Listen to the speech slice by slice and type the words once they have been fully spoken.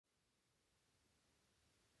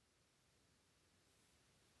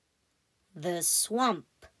the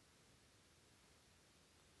swamp.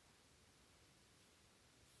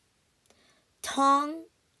 Tom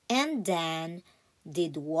and Dan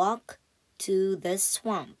did walk to the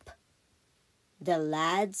swamp. The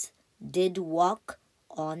lads did walk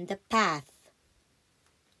on the path.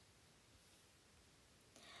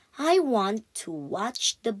 "I want to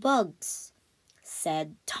watch the bugs,"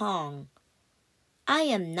 said Tom. "I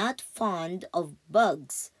am not fond of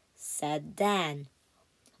bugs," said Dan.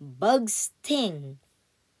 "Bugs sting."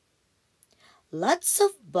 "Lots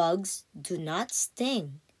of bugs do not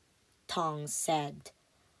sting," Tom said.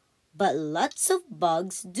 "But lots of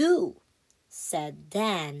bugs do," said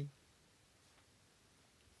Dan.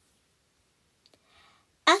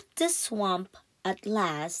 At the swamp at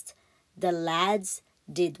last, the lads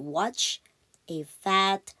did watch a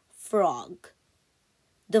fat frog.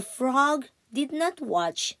 The frog did not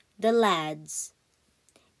watch the lads.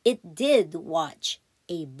 It did watch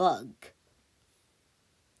a bug.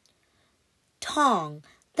 "Tom,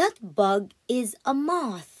 that bug is a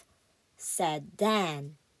moth," said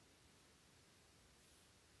Dan.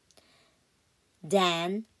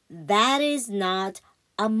 "Dan, that is not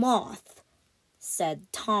a moth,"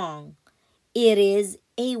 said Tom. "It is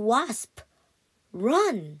a wasp.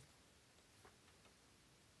 Run!"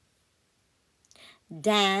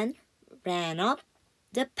 Dan ran up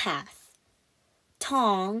the path.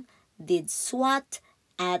 Tom did swat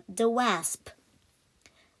at the wasp.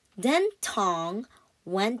 Then Tom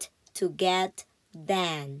went to get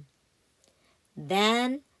Dan.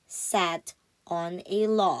 Dan sat on a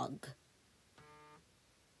log.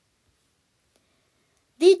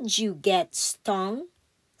 "Did you get stung?"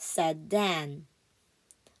 said Dan.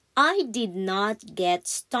 "I did not get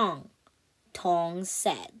stung," Tom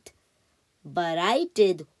said. "But I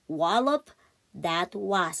did wallop that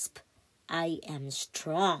wasp. I am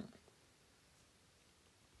strong."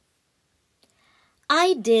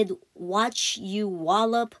 "I did watch you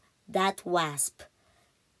wallop that wasp,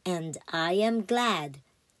 and I am glad,"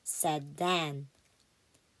 said Dan.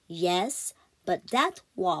 "Yes, but that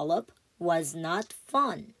wallop was not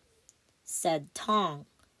fun," said Tom.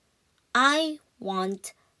 "I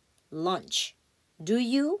want lunch. Do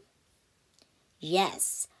you?"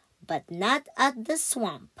 "Yes, but not at the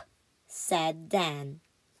swamp," said Dan.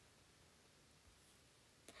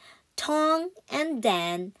 Tom and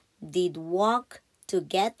Dan did walk to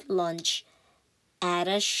get lunch at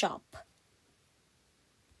a shop.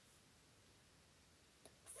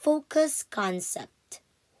 Focus concept.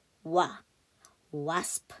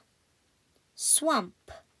 Wasp.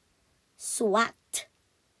 Swamp. Swat.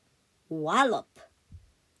 Wallop.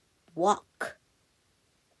 Walk.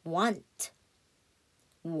 Want.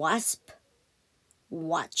 Wasp.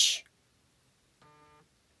 Watch.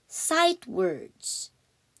 Sight words.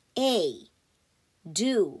 A,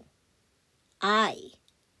 do, I,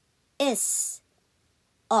 is,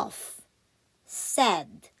 of,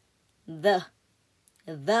 said, the,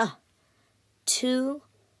 to,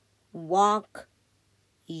 walk,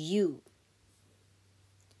 you.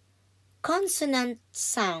 Consonant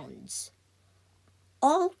sounds.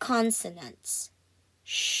 All consonants.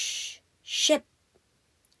 Sh, ship,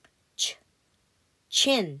 ch,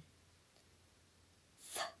 chin,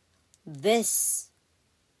 th, this,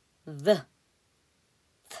 the,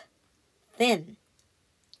 th, thin,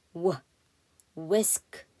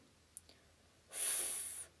 whisk,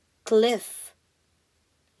 cliff,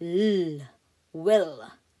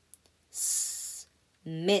 will,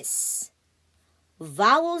 miss.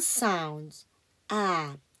 Vowel sounds.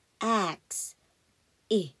 Axe,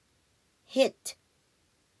 hit,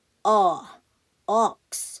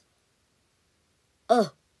 ox,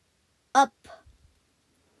 up,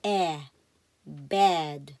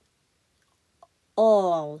 bed,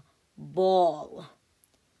 all, ball.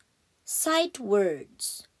 Sight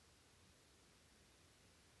words.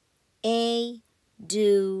 A,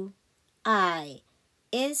 do, I,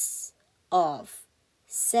 is, of,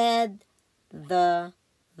 said, the,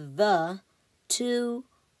 to,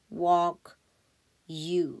 walk,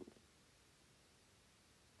 you.